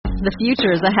The future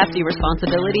is a hefty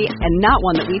responsibility and not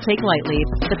one that we take lightly.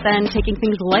 But then, taking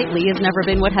things lightly has never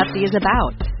been what Hefty is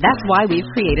about. That's why we've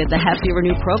created the Hefty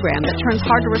Renew program that turns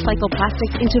hard-to-recycle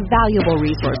plastics into valuable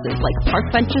resources like park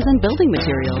benches and building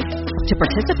materials. To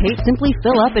participate, simply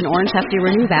fill up an orange Hefty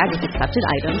Renew bag with accepted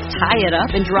items, tie it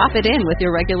up, and drop it in with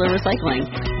your regular recycling.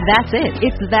 That's it.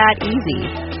 It's that easy.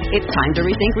 It's time to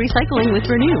rethink recycling with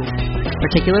Renew.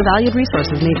 Particular valued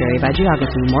resources may vary by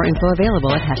geography. More info available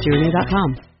at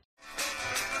heftyrenew.com.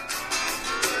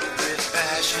 With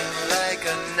passion like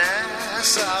a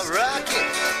NASA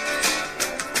rocket,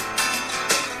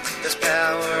 there's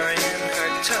power in her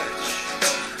touch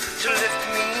to lift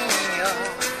me up.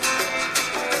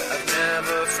 I've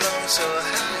never flown so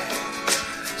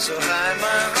high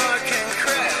my heart can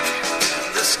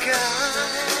crack the sky.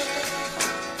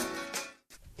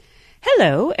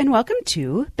 Hello, and welcome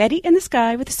to Betty in the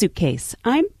Sky with a Suitcase.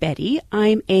 I'm Betty.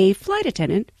 I'm a flight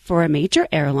attendant for a major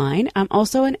airline. I'm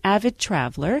also an avid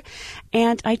traveler,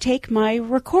 and I take my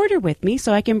recorder with me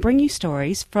so I can bring you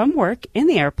stories from work in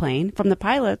the airplane, from the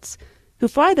pilots who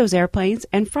fly those airplanes,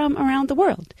 and from around the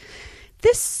world.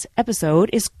 This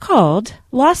episode is called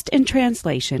Lost in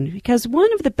Translation because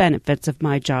one of the benefits of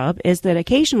my job is that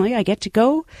occasionally I get to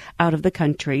go out of the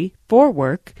country for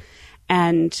work,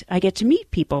 and I get to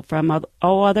meet people from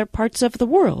all other parts of the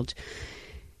world.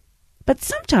 But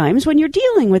sometimes when you're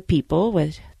dealing with people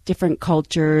with different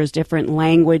cultures, different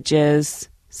languages,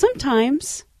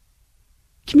 sometimes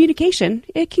communication,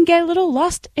 it can get a little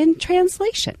lost in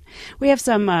translation. We have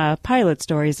some pilot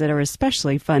stories that are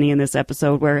especially funny in this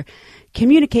episode where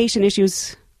communication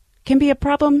issues can be a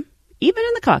problem even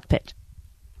in the cockpit.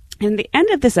 In the end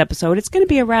of this episode, it's going to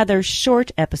be a rather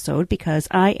short episode because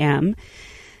I am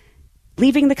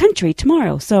leaving the country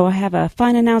tomorrow, so I have a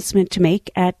fun announcement to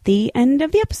make at the end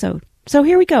of the episode. So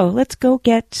here we go. Let's go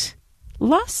get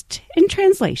lost in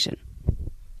translation.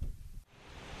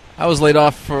 I was laid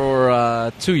off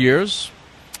for 2 years,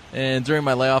 and during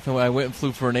my layoff, I went and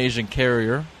flew for an Asian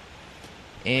carrier,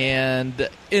 and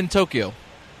in Tokyo,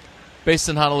 based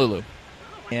in Honolulu.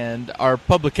 And our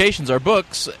publications, our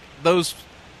books, those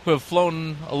who have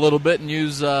flown a little bit and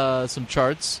use some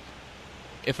charts,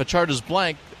 if a chart is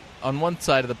blank, on one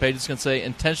side of the page, it's going to say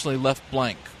intentionally left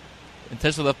blank.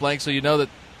 Intentionally left blank, so you know that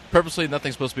purposely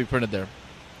nothing's supposed to be printed there.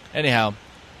 Anyhow,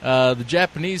 the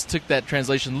Japanese took that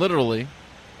translation literally,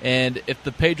 and if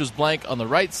the page was blank on the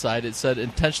right side, it said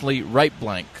intentionally right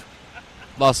blank.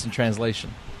 Lost in translation.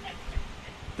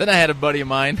 Then I had a buddy of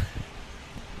mine,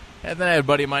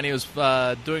 he was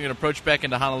doing an approach back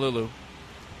into Honolulu,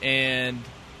 and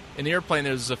in the airplane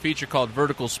there's a feature called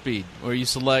vertical speed, where you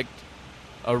select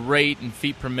a rate in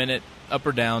feet per minute, up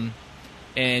or down,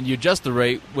 and you adjust the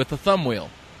rate with a thumb wheel.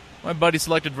 My buddy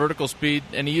selected vertical speed,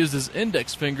 and he used his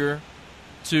index finger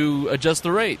to adjust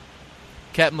the rate.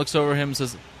 Captain looks over him and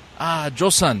says,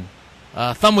 Joe-san,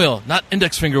 thumb wheel, not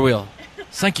index finger wheel.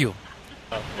 Thank you.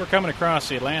 We're coming across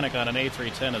the Atlantic on an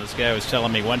A310, and this guy was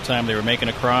telling me one time they were making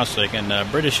a crossing,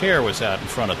 and British Air was out in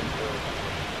front of them.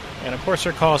 And, of course,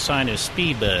 their call sign is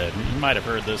Speedbird. You might have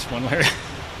heard this one, Larry.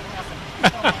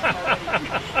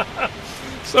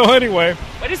 So anyway,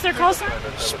 What is their call sign?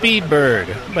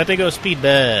 Speedbird, but they go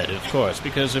Speedbird, of course,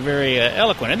 because they're very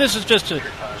eloquent. And this is just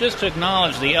to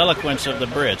acknowledge the eloquence of the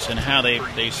Brits and how they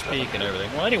speak and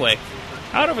everything. Well, anyway,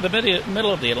 out over the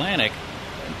middle of the Atlantic,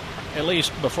 at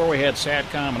least before we had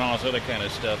SATCOM and all this other kind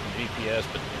of stuff and GPS,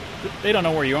 but they don't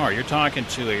know where you are. You're talking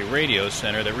to a radio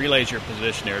center that relays your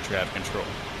position air traffic control.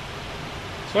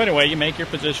 So anyway, you make your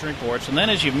position reports, and then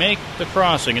as you make the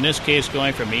crossing, in this case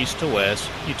going from east to west,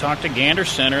 you talk to Gander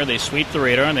Center, they sweep the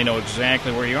radar, and they know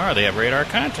exactly where you are. They have radar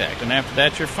contact, and after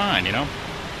that, you're fine, you know.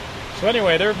 So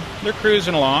anyway, they're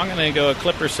cruising along, and they go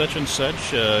Clipper such and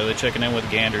such. They're checking in with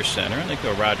Gander Center, and they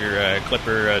go Roger,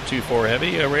 Clipper 2-4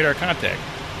 heavy, radar contact,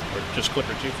 or just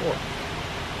Clipper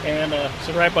 2-4. And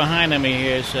so right behind them, he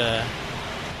hears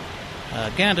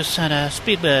Gander Center,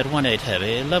 Speedbird 18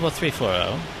 heavy, level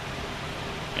 340.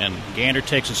 And Gander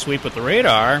takes a sweep with the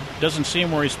radar, doesn't see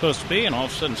him where he's supposed to be, and all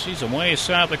of a sudden sees him way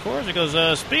south of course. He goes,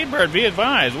 Speedbird, be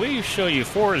advised, we show you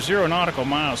 40 nautical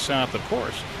miles south of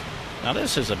course. Now,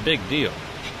 this is a big deal.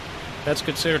 That's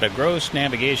considered a gross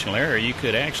navigational error. You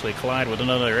could actually collide with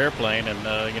another airplane, and,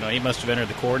 he must have entered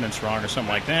the coordinates wrong or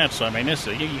something like that. So, I mean,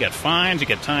 you got fines, you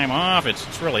get time off.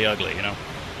 It's really ugly,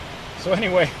 So,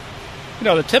 anyway,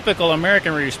 the typical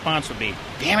American response would be,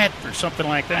 damn it, or something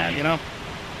like that,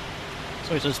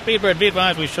 So he says, Speedbird, be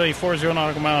advised, we show you 40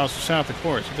 nautical miles south of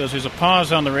course. He goes, there's a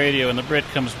pause on the radio, and the Brit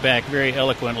comes back very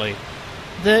eloquently.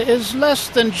 There is less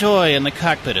than joy in the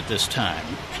cockpit at this time.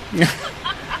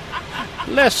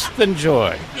 Less than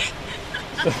joy.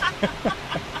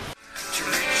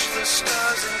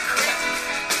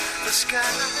 the sky.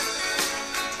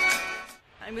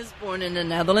 I was born in the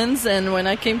Netherlands, and when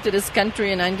I came to this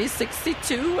country in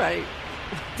 1962, I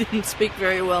didn't speak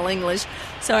very well English.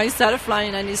 So I started flying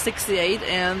in 1968,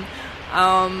 and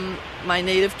my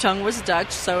native tongue was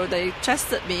Dutch, so they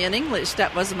tested me in English.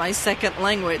 That was my second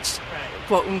language,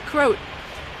 quote unquote.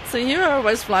 So here I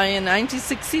was flying in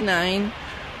 1969.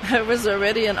 I was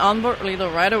already an onboard leader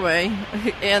right away,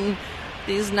 and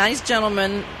these nice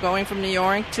gentlemen going from New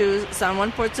York to San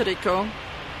Juan, Puerto Rico,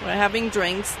 were having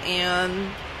drinks, and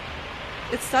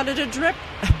it started to drip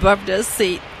above the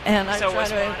seat. And I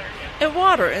tried to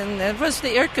water, and it was the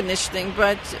air conditioning.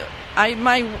 But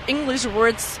my English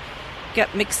words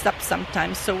get mixed up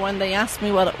sometimes. So when they asked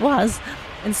me what it was,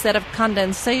 instead of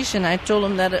condensation, I told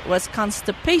them that it was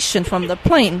constipation from the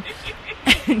plane.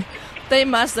 They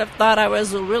must have thought I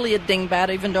was really a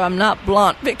dingbat, even though I'm not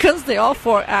blonde, because they all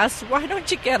four asked, why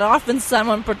don't you get off in San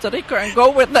Juan, Puerto Rico and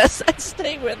go with us and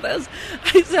stay with us?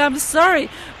 I said, I'm sorry.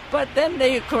 But then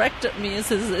they corrected me and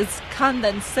says, it's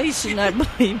condensation, I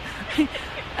believe.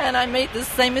 And I made the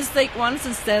same mistake once.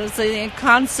 Instead of saying a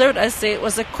concert, I say it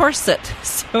was a corset.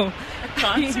 So A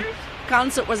concert?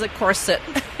 Concert was a corset.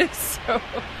 So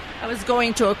I was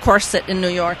going to a corset in New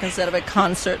York instead of a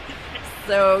concert.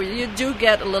 So you do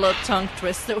get a little tongue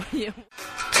twister when you...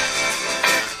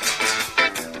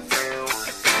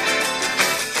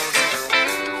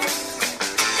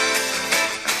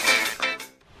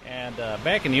 And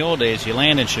back in the old days, you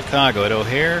land in Chicago at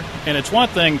O'Hare, and it's one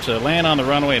thing to land on the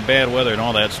runway in bad weather and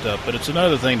all that stuff, but it's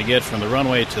another thing to get from the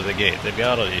runway to the gate. They've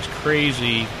got all these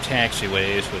crazy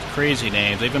taxiways with crazy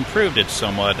names. They've improved it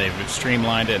somewhat. They've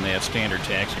streamlined it, and they have standard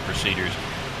taxi procedures,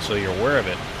 so you're aware of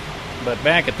it. But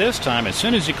back at this time, as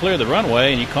soon as you clear the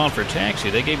runway and you call for a taxi,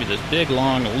 they gave you this big,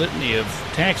 long litany of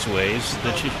taxiways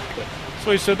that you...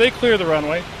 So he said, they clear the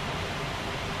runway.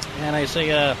 And I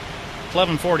say,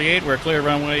 1148, we're clear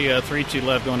runway, 32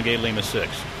 left, going to gate Lima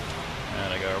 6.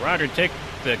 And I go, Roger, take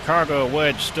the cargo,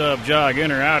 wedge, stub, jog,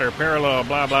 inner, outer, parallel,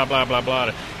 blah, blah, blah, blah,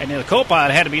 blah. And the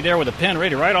co-pilot had to be there with a pen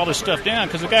ready to write all this stuff down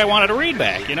because the guy wanted to read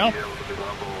back, you know?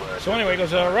 So anyway, he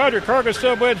goes, Roger, cargo,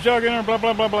 stub, wedge, jog, inner, blah,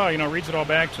 blah, blah, blah. You know, reads it all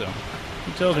back to him.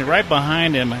 He tells me right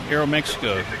behind him,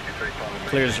 Aeromexico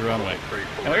clears the runway.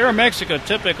 Now, Aeromexico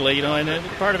typically, you know, and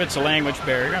part of it's a language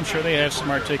barrier. I'm sure they have some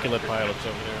articulate pilots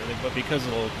over there, but because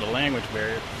of the language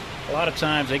barrier, a lot of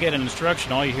times they get an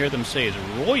instruction, all you hear them say is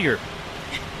Royer.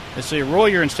 They say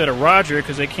Royer instead of Roger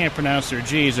because they can't pronounce their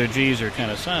G's. Their G's are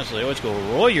kind of silent, so they always go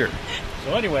Royer.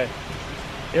 So anyway,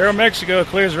 Aeromexico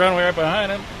clears the runway right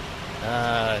behind him.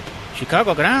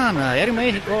 Chicago ground,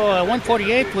 Aeromexico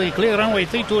 148, we clear runway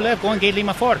 32 left, going gate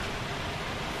Lima 4.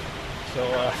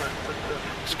 So,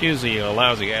 excuse the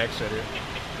lousy accent here.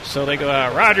 So they go,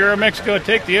 Roger, Aeromexico,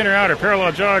 take the inner, outer,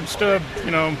 parallel, jog, stub,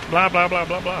 you know, blah, blah, blah,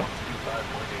 blah, blah.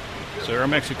 So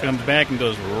Aeromexico comes back and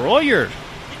goes, Royer.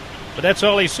 But that's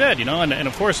all he said, you know, and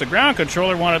of course the ground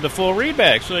controller wanted the full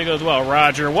readback. So he goes, well,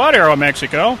 Roger, what,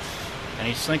 Aeromexico? And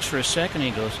he thinks for a second,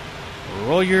 he goes,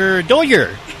 Royer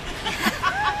Doyer.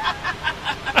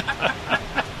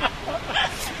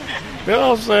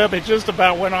 Bill said they just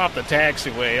about went off the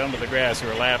taxiway under the grass. We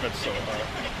were laughing so hard.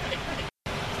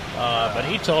 But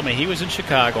he told me he was in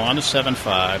Chicago on the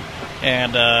 7-5,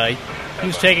 and he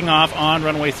was taking off on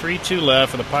runway 32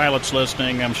 left. For the pilots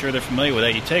listening, I'm sure they're familiar with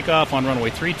that. You take off on runway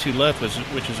 32 left,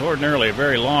 which is ordinarily a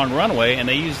very long runway, and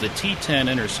they use the T10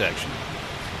 intersection,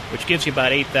 which gives you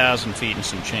about 8,000 feet and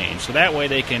some change. So that way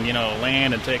they can, you know,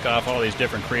 land and take off all these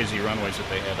different crazy runways that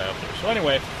they have out there. So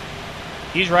anyway,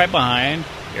 he's right behind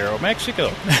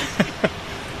Aeromexico.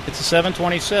 It's a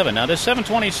 727. Now, this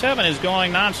 727 is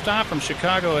going nonstop from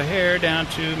Chicago O'Hare down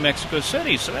to Mexico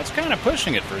City, so that's kind of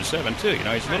pushing it for a 7.2. You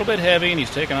know, he's a little bit heavy, and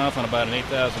he's taking off on about an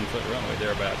 8,000-foot runway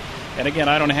thereabout. And again,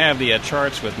 I don't have the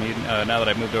charts with me now that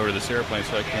I've moved over to this airplane,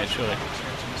 so I can't show it.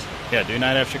 Yeah, do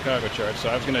not have Chicago charts. So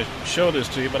I was going to show this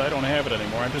to you, but I don't have it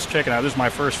anymore. I'm just checking out. This is my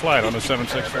first flight on the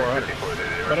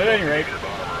 76400. But at any rate,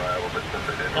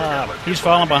 he's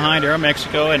falling behind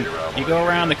Aeromexico, and you go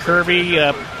around the curvy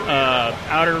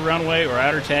outer runway or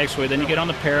outer taxiway, then you get on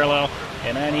the parallel,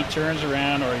 and then he turns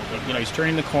around, or you know, he's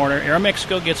turning the corner.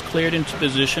 Aeromexico gets cleared into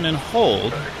position and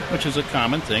hold, which is a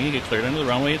common thing. You get cleared into the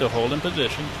runway to hold in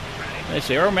position. They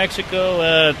say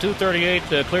Aeromexico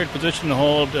 238 cleared position to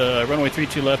hold runway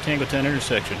 32 left, Tango 10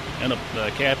 intersection, and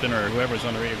the captain or whoever's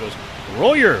on the radio goes,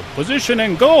 Royer, position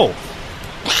and go.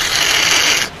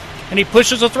 And he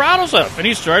pushes the throttles up, and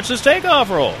he starts his takeoff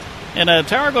roll. And the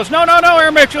tower goes, no,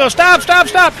 Aeromexico, stop.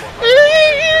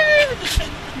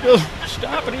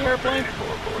 Stopping the airplane.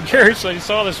 Gary said he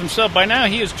saw this himself. By now,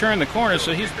 he has turned the corner,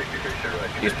 so he's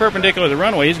perpendicular to the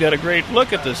runway. He's got a great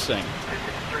look at this thing.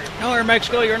 No, Air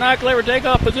Mexico, you're not clear. Take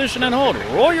off, position, and hold.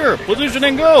 Roll your position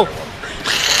and go.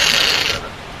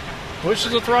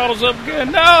 Pushes the throttles up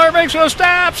again. No, Air Mexico,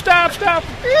 stop. He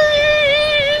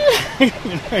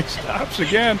stops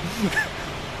again.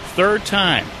 Third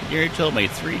time. Gary told me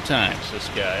 3 times, this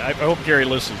guy. I hope Gary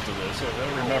listens to this.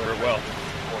 I'll remember it well.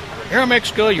 Air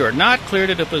Mexico, you are not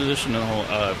cleared at a position and hold.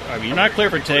 You're not clear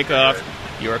for takeoff.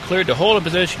 You are cleared to hold a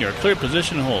position. You are cleared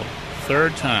position and hold.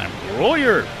 Third time. Roll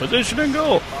your position and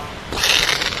go.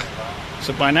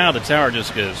 So by now the tower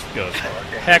just goes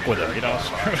heck with it, you know.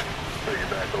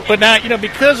 But now, you know,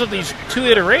 because of these 2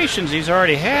 iterations he's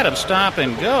already had of stop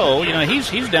and go, you know,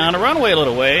 he's down the runway a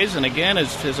little ways. And again,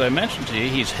 as I mentioned to you,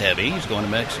 he's heavy. He's going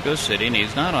to Mexico City, and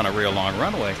he's not on a real long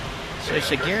runway. So he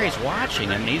said, Gary's watching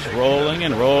him, and he's rolling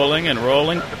and rolling and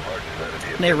rolling.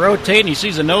 And they rotate, and he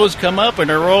sees the nose come up, and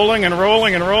they're rolling and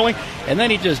rolling and rolling. And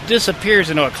then he just disappears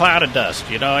into a cloud of dust,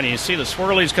 you know, and you see the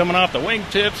swirlies coming off the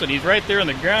wingtips, and he's right there in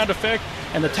the ground effect.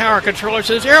 And the tower controller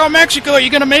says, Aero Mexico, are you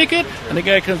going to make it? And the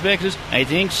guy comes back and says, I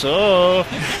think so.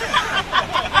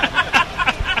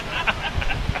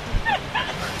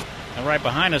 And right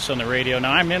behind us on the radio,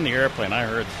 now I'm in the airplane, I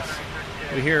heard this.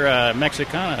 We hear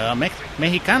Mexicana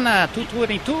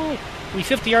 222, we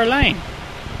 50 our line.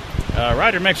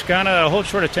 Roger Mexicana, hold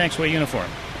short of taxiway uniform.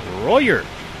 Royer. You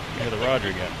hear the Roger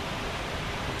again.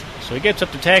 So he gets up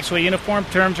to taxiway uniform,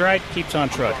 turns right, keeps on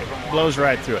trucking, blows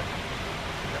right through it.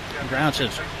 The ground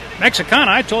says,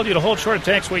 Mexicana, I told you to hold short of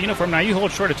taxiway uniform, now you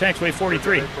hold short of taxiway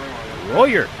 43.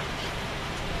 Royer.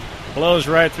 Blows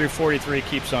right through 43,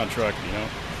 keeps on trucking, you know.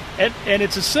 And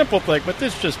it's a simple thing, but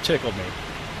this just tickled me.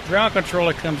 Ground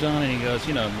controller comes on and he goes,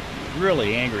 you know,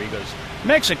 really angry. He goes,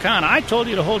 Mexicana, I told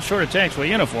you to hold short of taxiway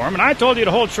uniform, and I told you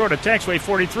to hold short of taxiway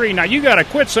 43. Now you got to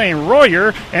quit saying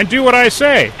Royer and do what I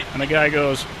say. And the guy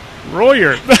goes,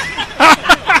 Royer.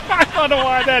 I don't know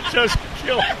why that just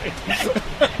killed me.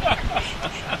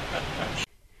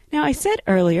 Now, I said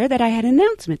earlier that I had an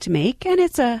announcement to make, and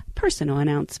it's a personal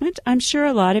announcement. I'm sure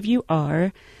a lot of you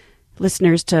are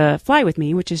listeners to Fly With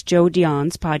Me, which is Joe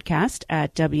Dion's podcast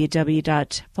at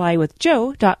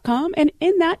www.flywithjoe.com. And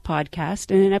in that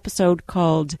podcast, in an episode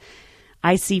called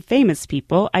I See Famous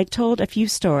People, I told a few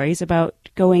stories about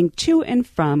going to and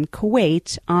from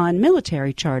Kuwait on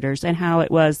military charters and how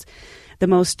it was the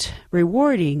most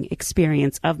rewarding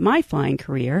experience of my flying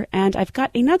career. And I've got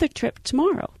another trip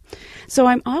tomorrow. So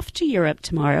I'm off to Europe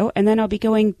tomorrow, and then I'll be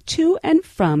going to and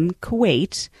from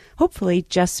Kuwait, hopefully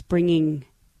just bringing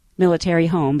military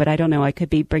home, but I don't know. I could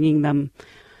be bringing them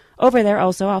over there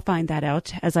also. I'll find that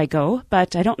out as I go,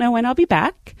 but I don't know when I'll be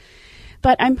back.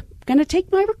 But I'm going to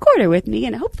take my recorder with me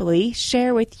and hopefully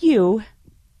share with you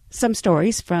some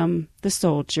stories from the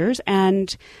soldiers,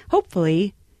 and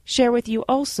hopefully share with you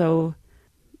also.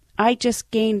 I just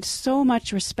gained so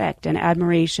much respect and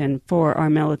admiration for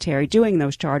our military doing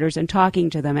those charters and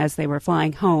talking to them as they were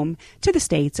flying home to the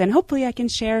States. And hopefully I can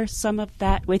share some of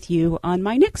that with you on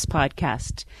my next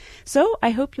podcast. So I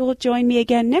hope you'll join me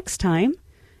again next time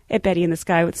at Betty in the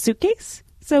Sky with a Suitcase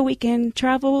so we can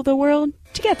travel the world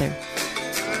together.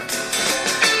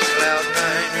 Cloud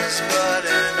nine is but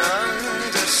an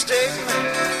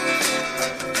understatement.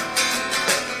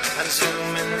 I'm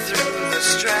zooming through the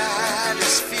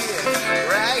stratosphere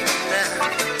right now.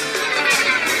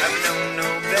 I've known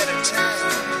no better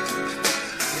time.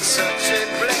 It's such a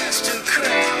blast to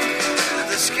crack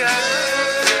the sky.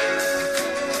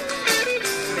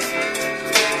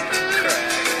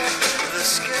 Crack the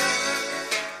sky.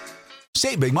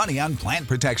 Save big money on plant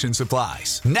protection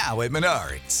supplies. Now at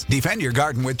Menards. Defend your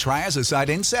garden with Triazicide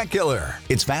Insect Killer.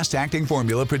 Its fast-acting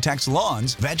formula protects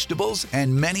lawns, vegetables,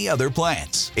 and many other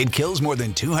plants. It kills more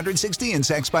than 260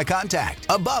 insects by contact,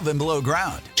 above and below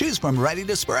ground. Choose from ready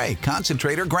to spray,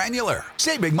 concentrate, or granular.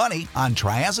 Save big money on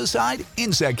Triazicide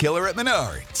Insect Killer at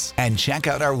Menards. And check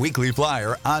out our weekly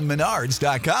flyer on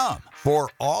Menards.com for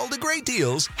all the great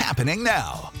deals happening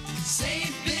now.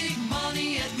 Save big